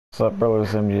What's up,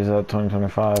 brothers? MG's at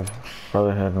 2025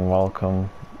 Brotherhood, and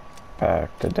welcome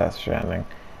back to Death Stranding.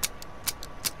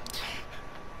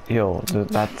 Yo,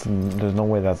 there's no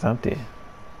way that's empty.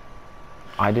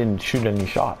 I didn't shoot any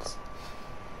shots.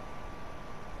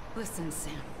 Listen,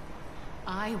 Sam.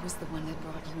 I was the one that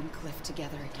brought you and Cliff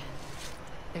together again.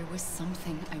 There was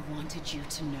something I wanted you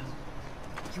to know.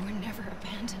 You were never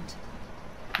abandoned.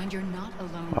 And you're not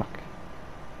alone. Fuck.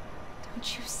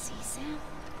 Don't you see, Sam?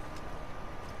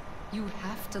 You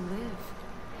have to live.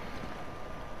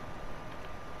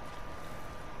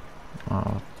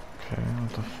 Oh, okay,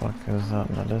 what the fuck is that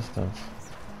in the distance?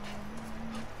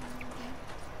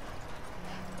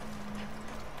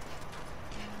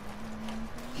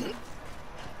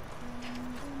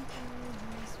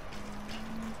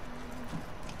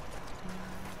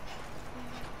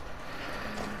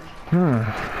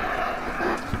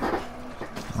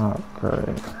 Oh,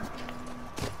 great.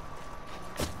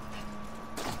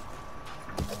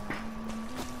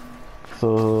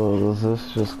 So, is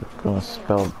this just gonna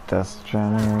spell Death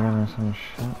Stranding again or some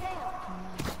shit?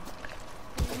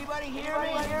 Anybody hear me?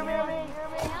 Hear me?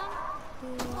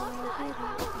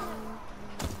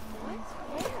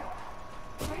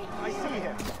 I see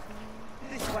him.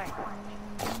 This way.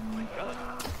 Oh my God.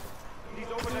 He's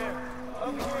over there.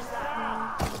 Over here,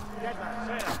 Sam. Dead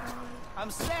man. Sam. I'm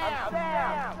Sam.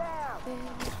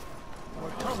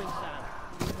 We're coming, Sam.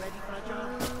 You ready for a job?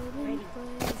 Ready.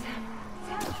 Sam.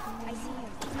 I see him.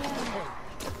 Hey,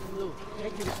 Lou,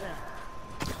 take it to Sam.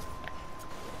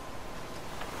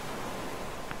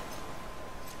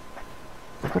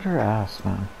 Look at her ass,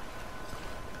 man.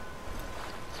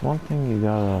 It's one thing you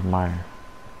gotta admire.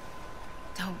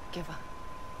 Don't give up.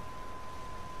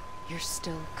 You're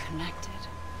still connected.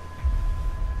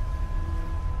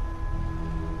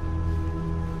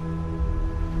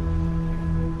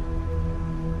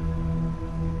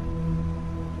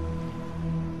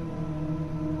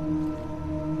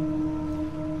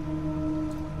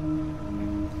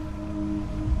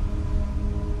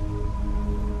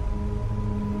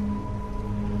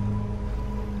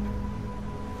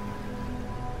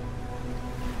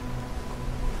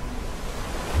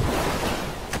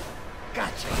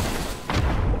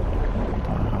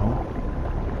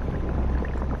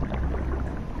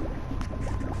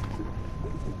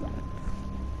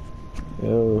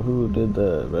 Yo, who did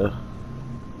that, bro?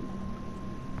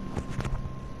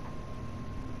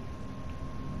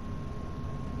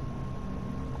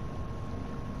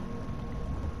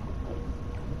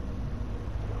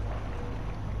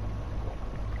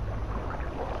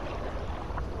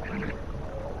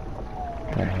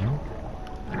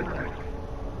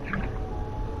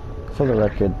 For the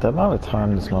record, the amount of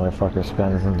time this motherfucker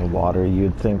spends in the water,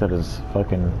 you'd think that his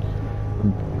fucking,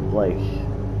 like,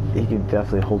 he could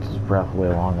definitely hold his breath way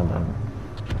longer than,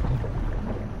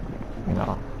 you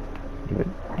know,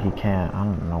 he can't. I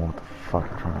don't know what the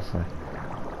fuck I'm trying to say.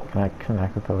 Can I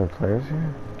connect with other players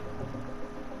here?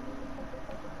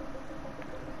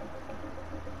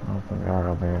 I don't think there are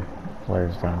other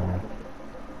players down here.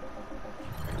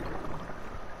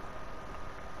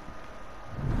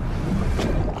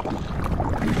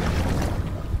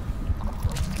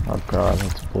 Oh god,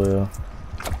 it's blue.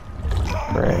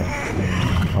 Great.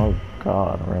 Oh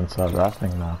god, we're inside that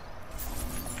thing now.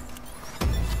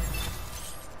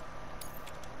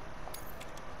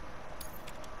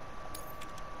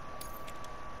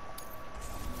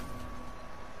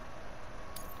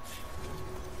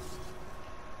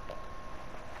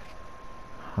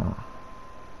 Huh.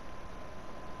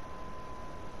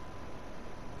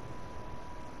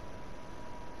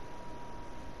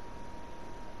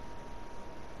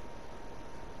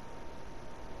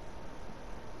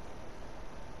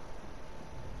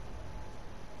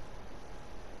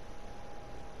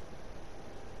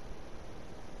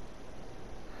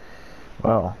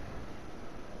 Well,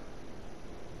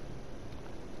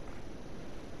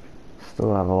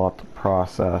 still have a lot to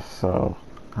process, so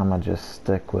I'm gonna just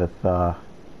stick with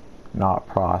not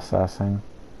processing.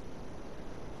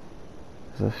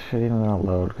 Is this shit even gonna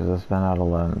load? Because it's been at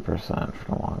 11% for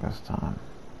the longest time.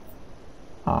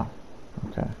 Oh,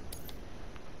 okay.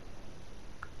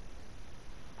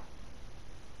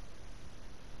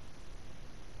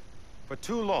 For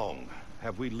too long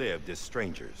have we lived as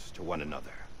strangers to one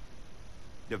another,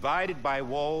 divided by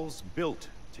walls built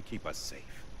to keep us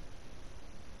safe.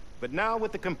 But now,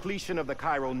 with the completion of the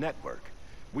chiral network,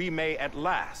 we may at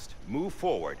last move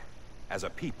forward as a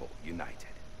people united.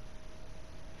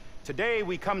 Today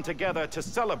we come together to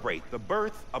celebrate the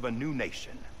birth of a new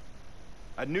nation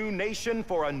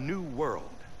for a new world,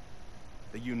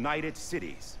 the United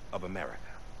Cities of America.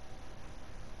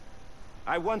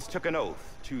 I once took an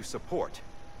oath to support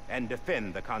and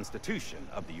defend the Constitution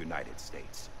of the United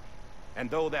States. And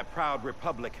though that proud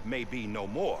republic may be no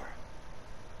more,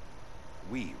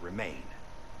 we remain.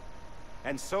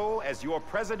 And so, as your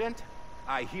president,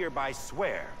 I hereby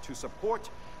swear to support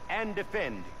and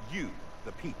defend you,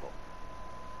 the people.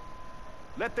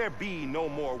 Let there be no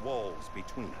more walls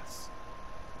between us,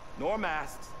 nor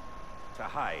masks to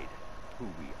hide who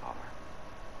we are.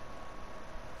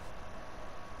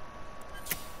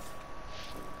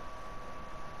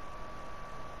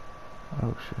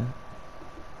 Oh shit.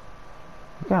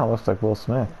 He kinda looks like Will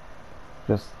Smith.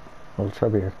 Just a little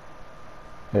chubbier.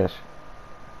 Ish.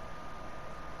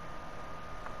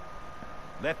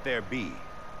 Let there be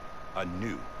a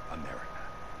new America.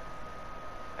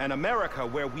 An America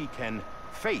where we can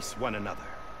face one another.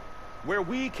 Where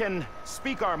we can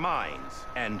speak our minds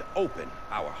and open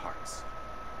our hearts.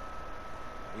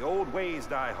 The old ways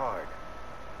die hard.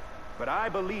 But I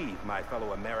believe, my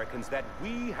fellow Americans, that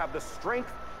we have the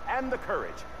strength and the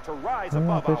courage to rise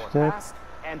above our past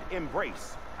and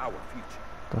embrace our future.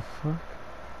 The fuck?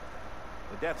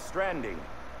 The Death Stranding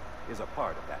is a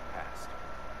part of that past.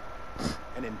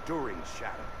 An enduring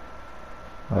shadow.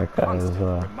 Like that is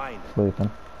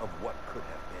sleeping. Of what could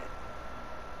have been.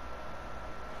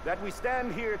 That we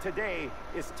stand here today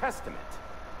is testament,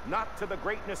 not to the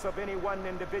greatness of any one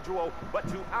individual, but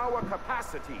to our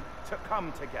capacity to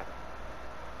come together.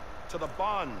 To the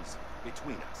bonds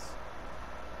between us.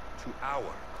 To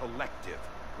our collective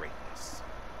greatness.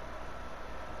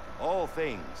 All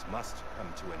things must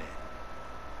come to an end.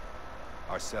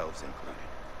 Ourselves included.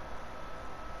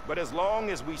 But as long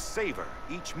as we savor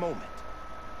each moment,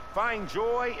 find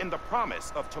joy in the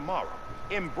promise of tomorrow,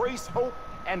 embrace hope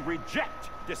and reject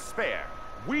despair,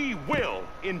 we will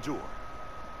endure.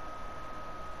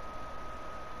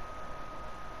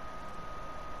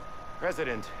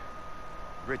 President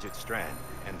Bridget Strand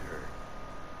and her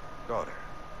daughter,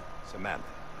 Samantha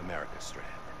America Strand,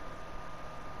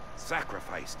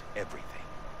 sacrificed everything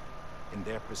in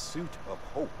their pursuit of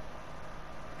hope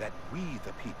that we,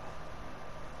 the people,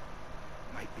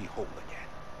 might be whole again.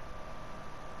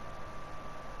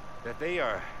 That they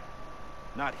are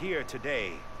not here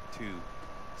today to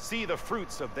see the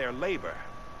fruits of their labor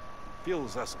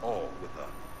fills us all with a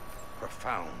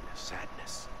profound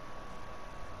sadness.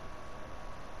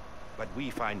 But we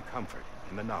find comfort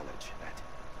in the knowledge that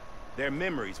their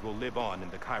memories will live on in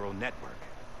the Chiral network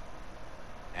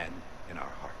and in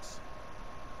our hearts.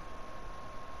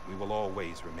 We will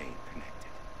always remain connected.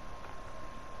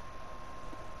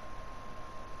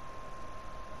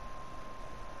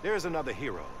 There's another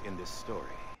hero in this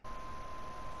story.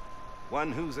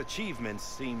 One whose achievements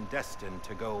seem destined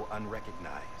to go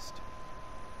unrecognized.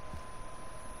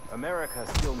 America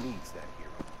still needs that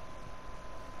hero.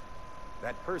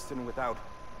 That person without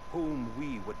whom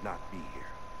we would not be here.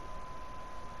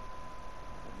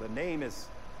 The name is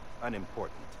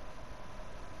unimportant.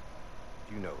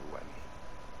 You know who I mean.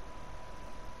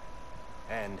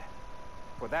 And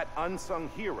for that unsung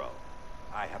hero,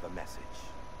 I have a message.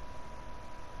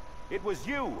 It was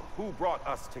you who brought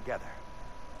us together.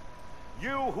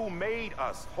 You who made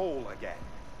us whole again.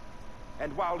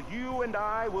 And while you and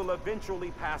I will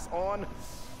eventually pass on...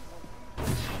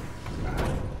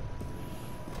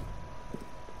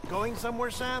 Going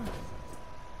somewhere, Sam?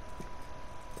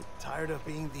 Tired of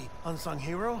being the unsung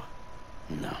hero?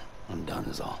 No, I'm done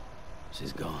is all.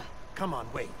 She's gone. Come on,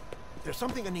 wait. There's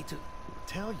something I need to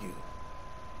tell you.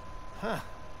 Huh.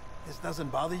 This doesn't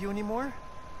bother you anymore?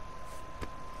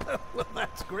 Well,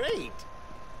 that's great.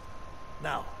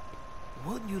 Now,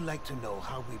 would you like to know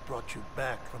how we brought you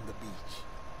back from the beach?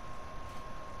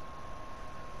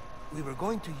 We were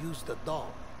going to use the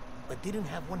doll, but didn't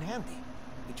have one handy,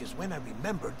 which is when I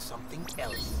remembered something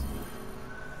else.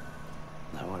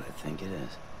 Not what I think it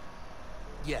is.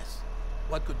 Yes.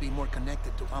 What could be more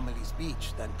connected to Amelie's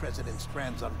beach than President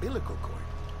Strand's umbilical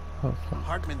cord?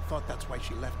 Hartman thought that's why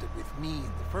she left it with me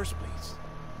in the first place.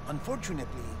 Unfortunately...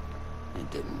 It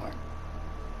didn't work.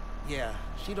 Yeah,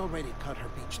 she'd already cut her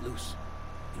beach loose.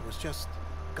 It was just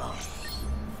gone.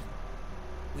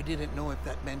 We didn't know if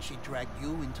that meant she dragged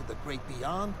you into the great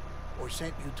beyond, or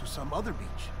sent you to some other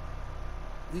beach.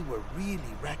 We were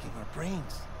really racking our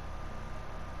brains.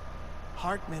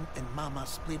 Hartman and Mama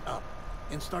split up,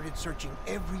 and started searching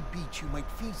every beach you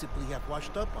might feasibly have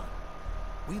washed up on.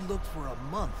 We looked for a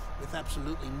month with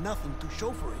absolutely nothing to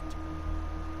show for it.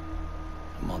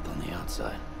 A month on the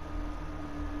outside.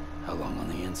 How long on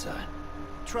the inside?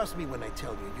 Trust me when I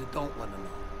tell you, you don't want to know.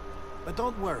 But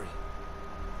don't worry.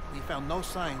 We found no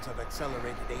signs of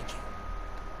accelerated aging.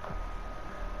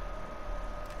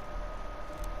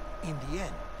 In the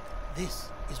end,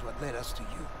 this is what led us to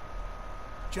you.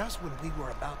 Just when we were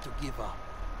about to give up,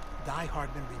 Die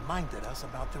Hardman reminded us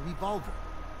about the revolver.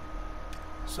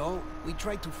 So, we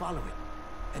tried to follow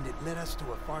it, and it led us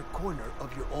to a far corner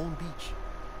of your own beach.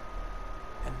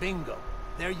 And bingo,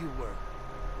 there you were.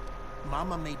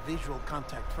 Mama made visual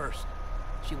contact first.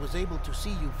 She was able to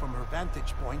see you from her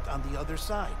vantage point on the other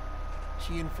side.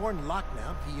 She informed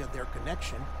Lockna via their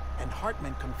connection, and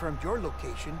Hartman confirmed your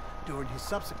location during his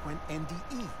subsequent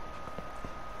NDE.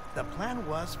 The plan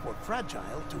was for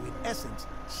Fragile to, in essence,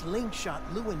 slingshot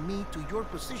Lou and me to your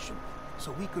position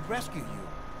so we could rescue you.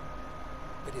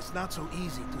 But it's not so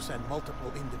easy to send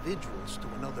multiple individuals to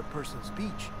another person's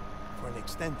beach for an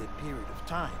extended period of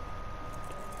time.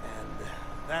 And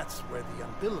that's where the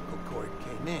umbilical cord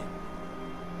came in.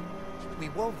 We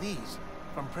wove these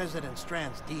from President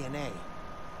Strand's DNA.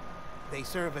 They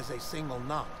serve as a single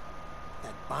knot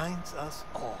that binds us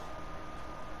all.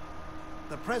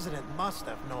 The President must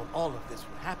have known all of this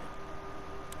would happen.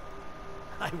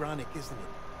 Ironic, isn't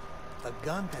it? The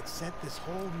gun that set this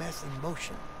whole mess in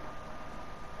motion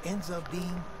ends up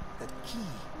being the key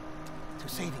to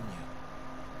saving you.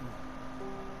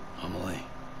 Amelie,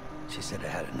 she said it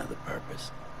had another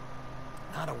purpose.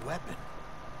 Not a weapon,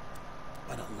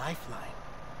 but a lifeline.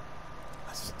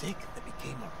 A stick that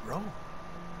became a rope.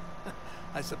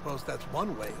 I suppose that's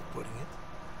one way of putting it.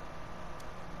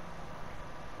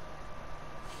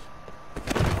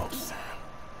 Oh, Sam.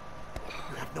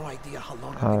 You have no idea how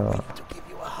long I've been waiting to give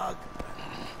you a hug.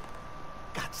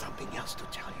 Got something else to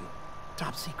tell you.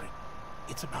 Top secret.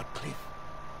 It's about Cliff.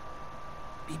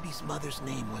 Bibi's mother's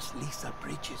name was Lisa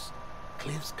Bridges.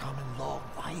 Cliff's common-law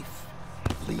wife.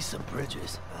 Lisa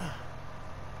Bridges?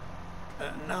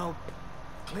 Now,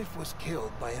 Cliff was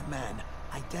killed by a man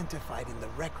identified in the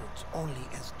records only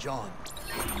as John.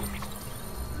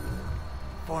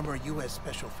 Former U.S.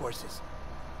 Special Forces.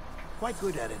 Quite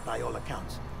good at it by all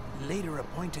accounts. Later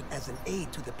appointed as an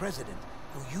aide to the president,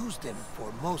 who used him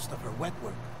for most of her wet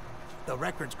work. The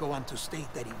records go on to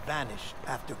state that he vanished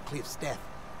after Cliff's death.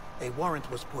 A warrant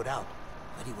was put out,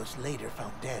 but he was later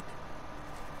found dead.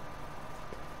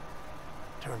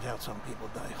 Turns out some people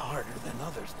die harder than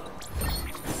others, though.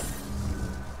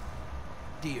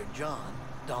 Dear John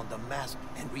donned a mask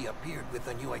and reappeared with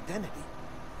a new identity.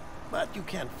 But you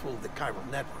can't fool the chiral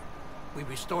network. We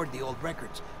restored the old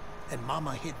records, and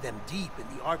Mama hid them deep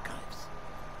in the archives.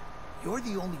 You're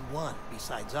the only one,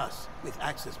 besides us, with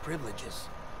access privileges.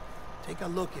 Take a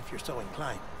look if you're so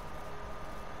inclined.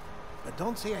 But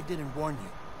don't say I didn't warn you.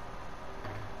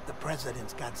 The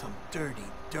president's got some dirty,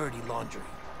 dirty laundry.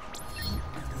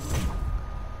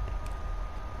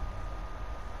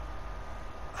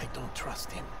 I don't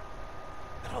trust him,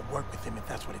 but I'll work with him if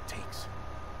that's what it takes.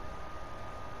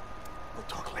 We'll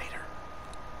talk later.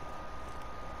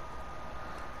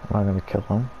 Am I gonna kill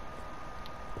him?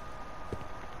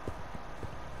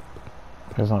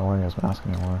 He's not wearing his mask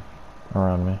anymore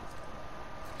around me.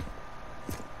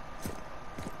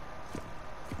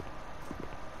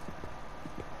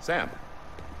 Sam.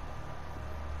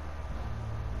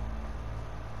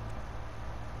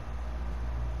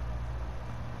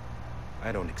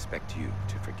 I don't expect you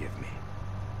to forgive me.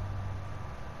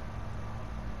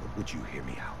 But would you hear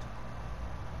me out?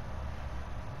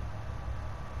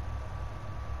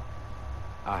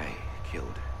 I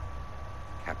killed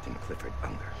Captain Clifford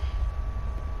Unger.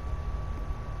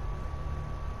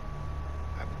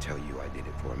 I would tell you I did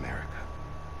it for America.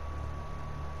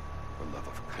 For love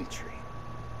of country.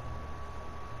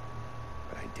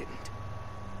 But I didn't.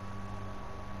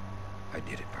 I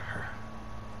did it for her.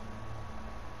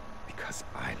 Because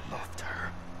I loved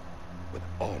her with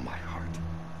all my heart.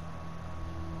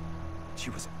 She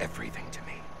was everything to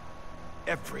me.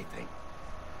 Everything.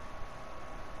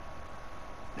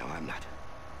 Now, I'm not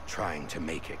trying to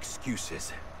make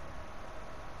excuses.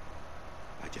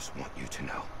 I just want you to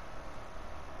know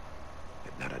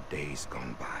that not a day's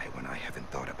gone by when I haven't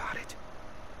thought about it.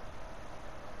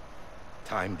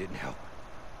 Time didn't help.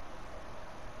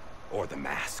 Or the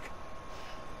mask.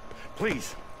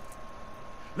 Please,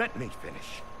 let me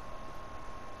finish.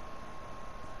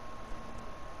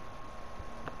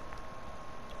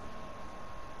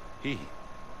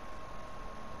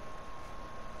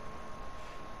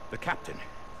 The captain,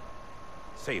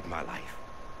 saved my life.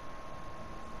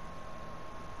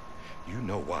 You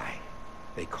know why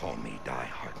they call me Die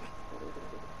Hardman.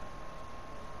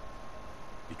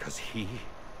 Because he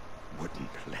wouldn't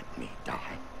let me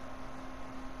die.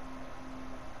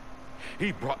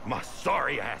 He brought my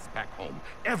sorry ass back home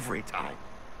every time.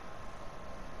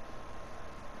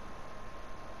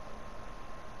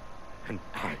 And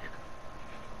I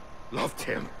loved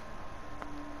him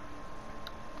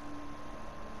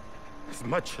as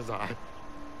much as I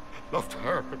loved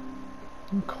her.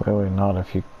 Clearly not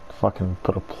if you fucking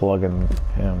put a plug in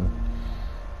him.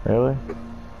 Really?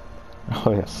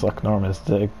 Oh yeah, suck Norma's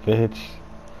dick, bitch.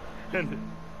 And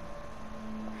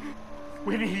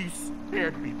when he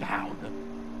stared me down,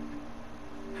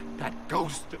 that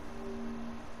ghost,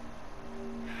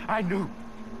 I knew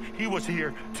he was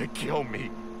here to kill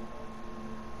me.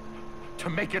 To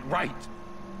make it right.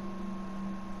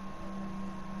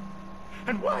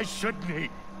 And why shouldn't he?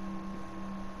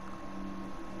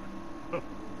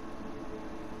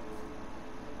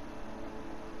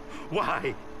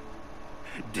 Why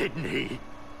didn't he?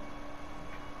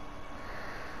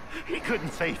 He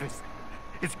couldn't save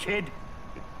his kid,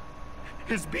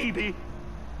 his baby.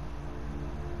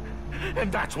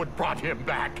 And that's what brought him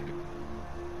back.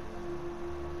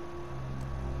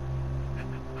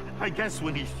 I guess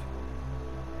when he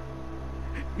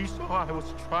saw I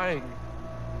was trying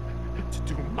to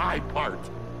do my part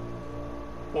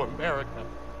for America,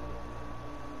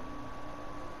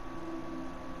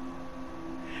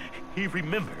 he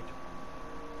remembered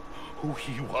who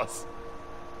he was.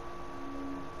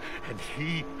 And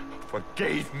he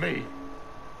forgave me.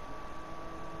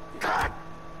 God!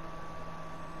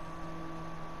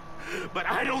 But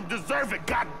I don't deserve it,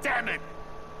 God damn it!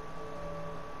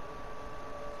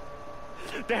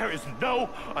 There is no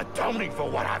atoning for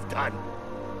what I've done.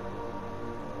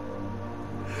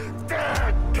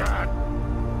 God!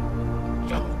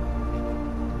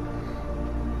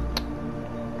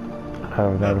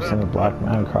 I've never seen a black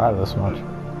man cry this much.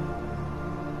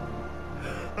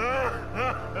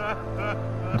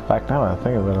 In fact, now that I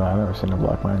think of it, I've never seen a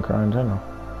black man cry in general.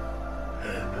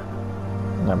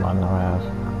 Never mind, no I have.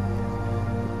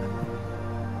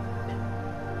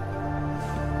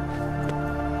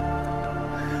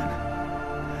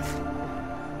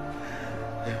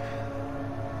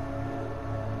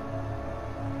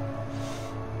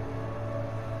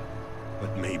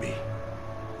 But maybe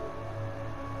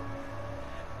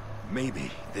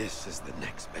this is the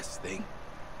next best thing.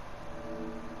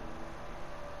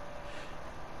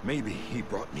 Maybe he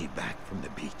brought me back from the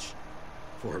beach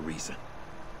for a reason.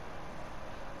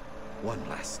 One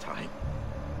last time.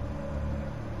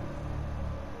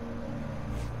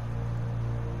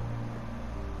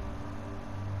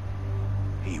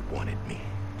 He wanted me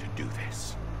to do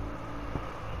this.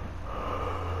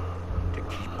 To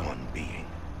keep on being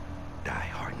Die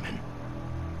Hardman.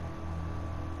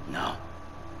 No.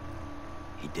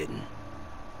 He didn't.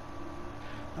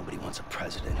 Nobody wants a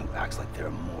president who acts like they're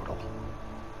immortal.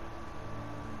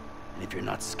 And if you're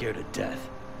not scared of death,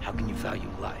 how can you value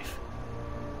life?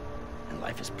 And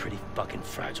life is pretty fucking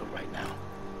fragile right now.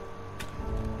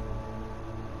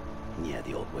 And yeah,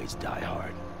 the old ways die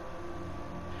hard.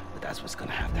 But that's what's gonna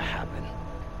have to happen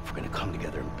if we're gonna come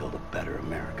together and build a better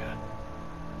America.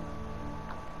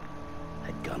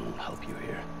 That gun won't help you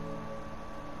here.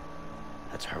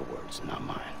 That's her words, not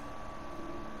mine.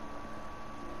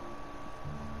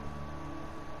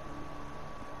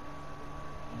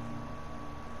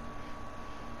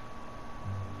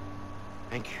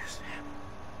 Thank you, Sam.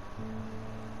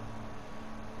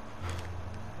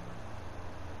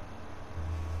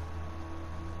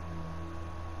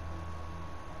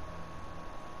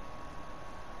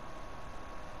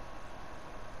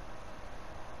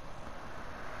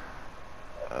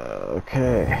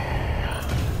 Okay.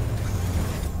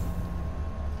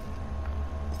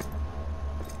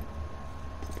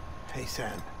 Hey,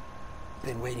 Sam.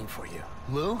 Been waiting for you.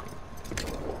 Lou?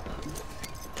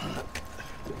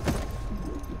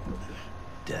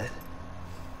 Dead?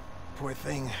 Poor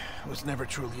thing was never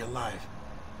truly alive.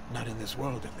 Not in this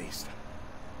world, at least.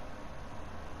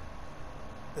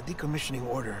 The decommissioning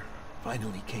order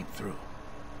finally came through.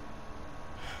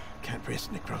 Can't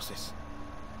risk necrosis.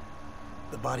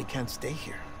 The body can't stay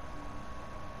here.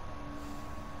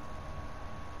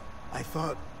 I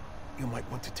thought you might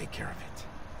want to take care of it.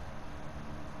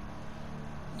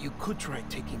 You could try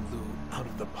taking Lou out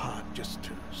of the pod just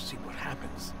to see what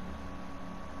happens.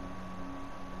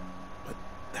 But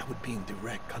that would be in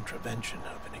direct contravention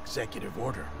of an executive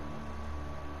order.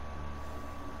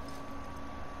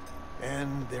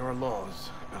 And there are laws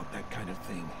about that kind of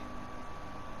thing,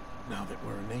 now that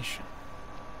we're a nation.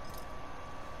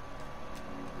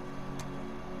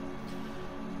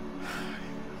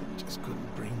 I just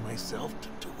couldn't bring myself to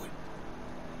do it.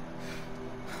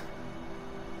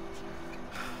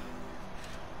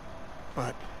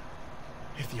 But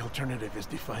if the alternative is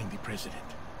defying the president,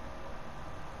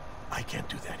 I can't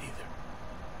do that either.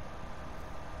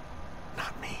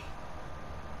 Not me.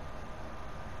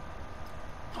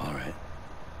 All right.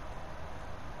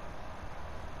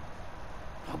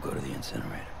 I'll go to the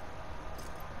incinerator.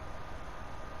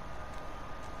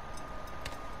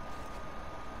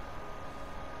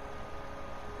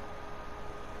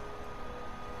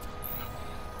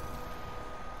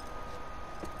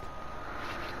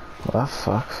 Well, that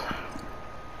sucks.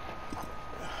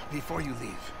 Before you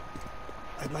leave,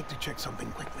 I'd like to check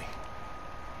something quickly.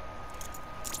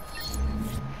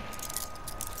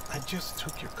 I just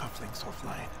took your cufflinks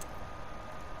offline.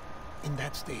 In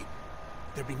that state,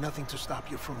 there'd be nothing to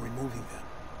stop you from removing them.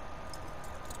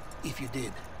 If you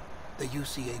did, the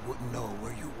UCA wouldn't know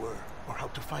where you were or how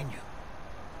to find you.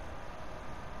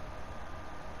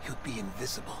 You'd be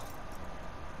invisible.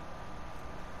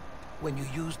 When you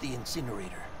use the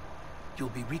incinerator, you'll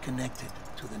be reconnected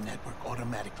to the network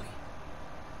automatically.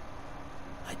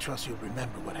 I trust you'll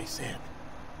remember what I said.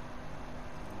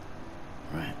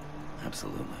 Right,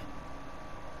 absolutely.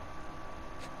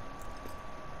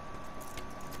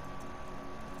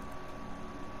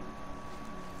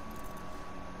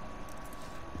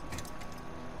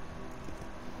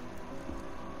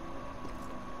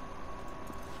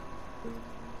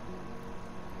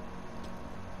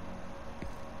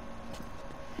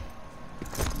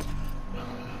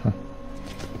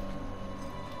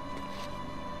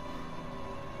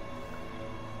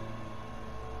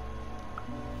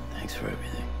 Thanks for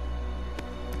everything.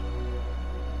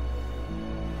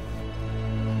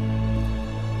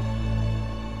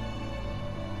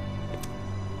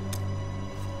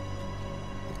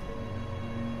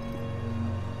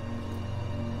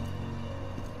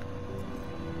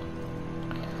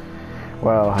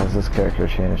 Wow, has this character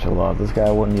changed a lot? This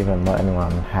guy wouldn't even let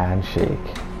anyone handshake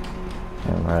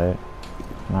him, right?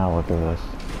 Now look at this.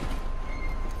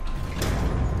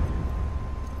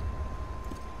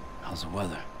 How's the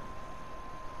weather?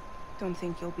 Don't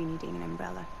think you'll be needing an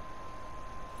umbrella.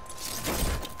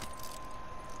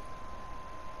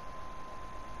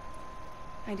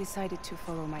 I decided to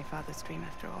follow my father's dream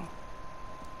after all.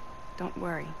 Don't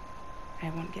worry, I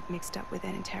won't get mixed up with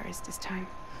any terrorists this time.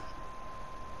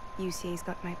 UCA's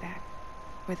got my back.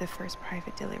 We're the first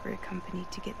private delivery company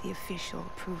to get the official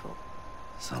approval.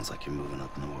 Sounds like you're moving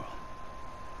up in the world.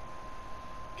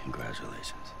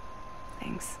 Congratulations.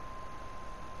 Thanks.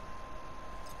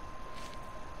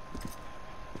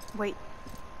 Wait.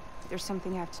 There's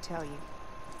something I have to tell you.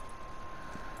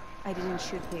 I didn't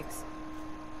shoot pigs.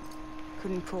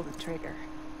 Couldn't pull the trigger.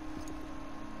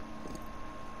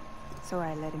 So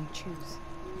I let him choose.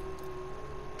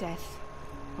 Death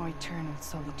or eternal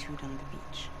solitude on the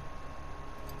beach.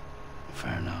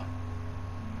 Fair enough.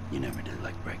 You never did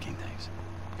like breaking things.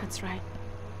 That's right.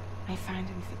 I find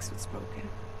and fix what's broken.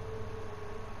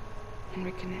 And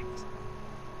reconnect.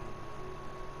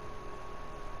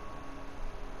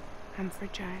 I'm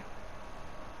fragile.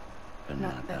 But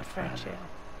Not that fragile.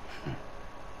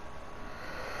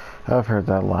 I've heard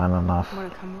that line enough.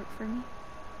 Wanna come work for me?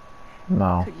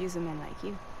 No. Could use a man like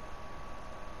you.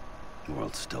 The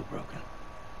world's still broken.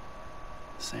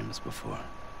 Same as before.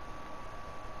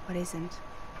 What isn't?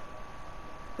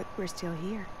 But we're still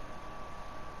here.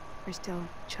 We're still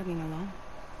chugging along.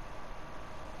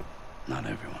 Not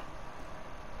everyone.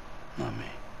 Not me.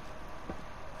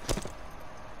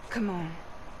 Come on.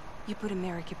 You put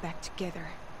America back together,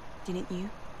 didn't you?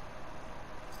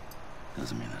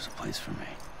 Doesn't mean there's a place for me.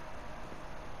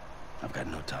 I've got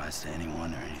no ties to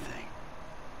anyone or anything.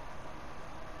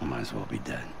 I might as well be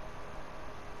dead.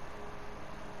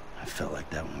 I felt like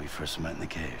that when we first met in the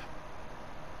cave.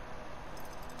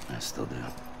 I still do.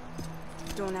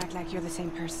 Don't act like you're the same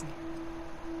person.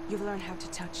 You've learned how to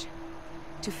touch,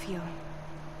 to feel.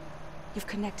 You've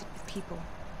connected with people.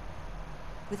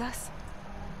 With us.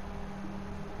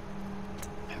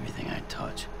 Everything I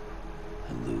touch,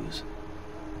 I lose.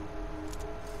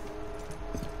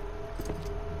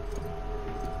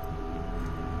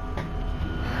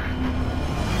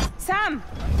 Sam!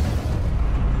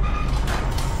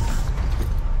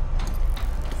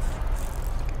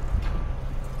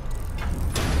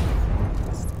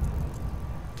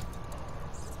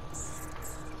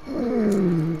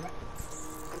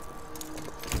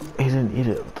 He didn't eat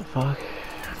it. What the fuck?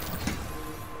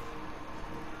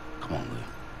 Come on, Lou.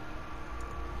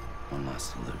 One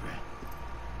last delivery.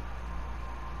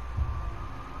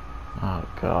 Oh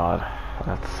god,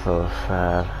 that's so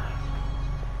sad.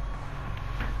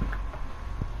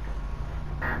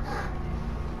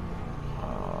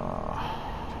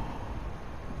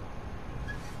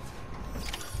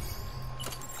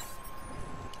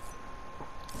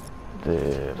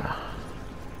 Dude.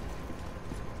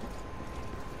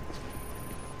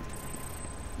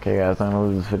 Okay guys, I'm gonna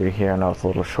leave this video here. I know it's a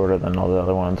little shorter than all the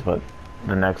other ones, but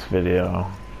the next video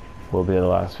will be the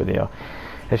last video.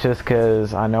 It's just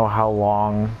because I know how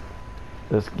long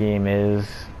this game is,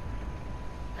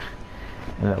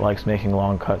 and it likes making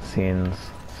long cutscenes,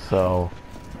 so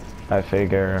I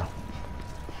figure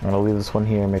I'm gonna leave this one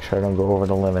here, make sure I don't go over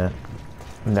the limit,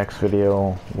 next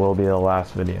video will be the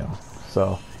last video.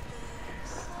 So,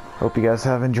 hope you guys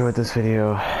have enjoyed this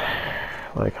video.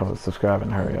 Like, comment, subscribe,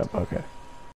 and hurry up. Okay.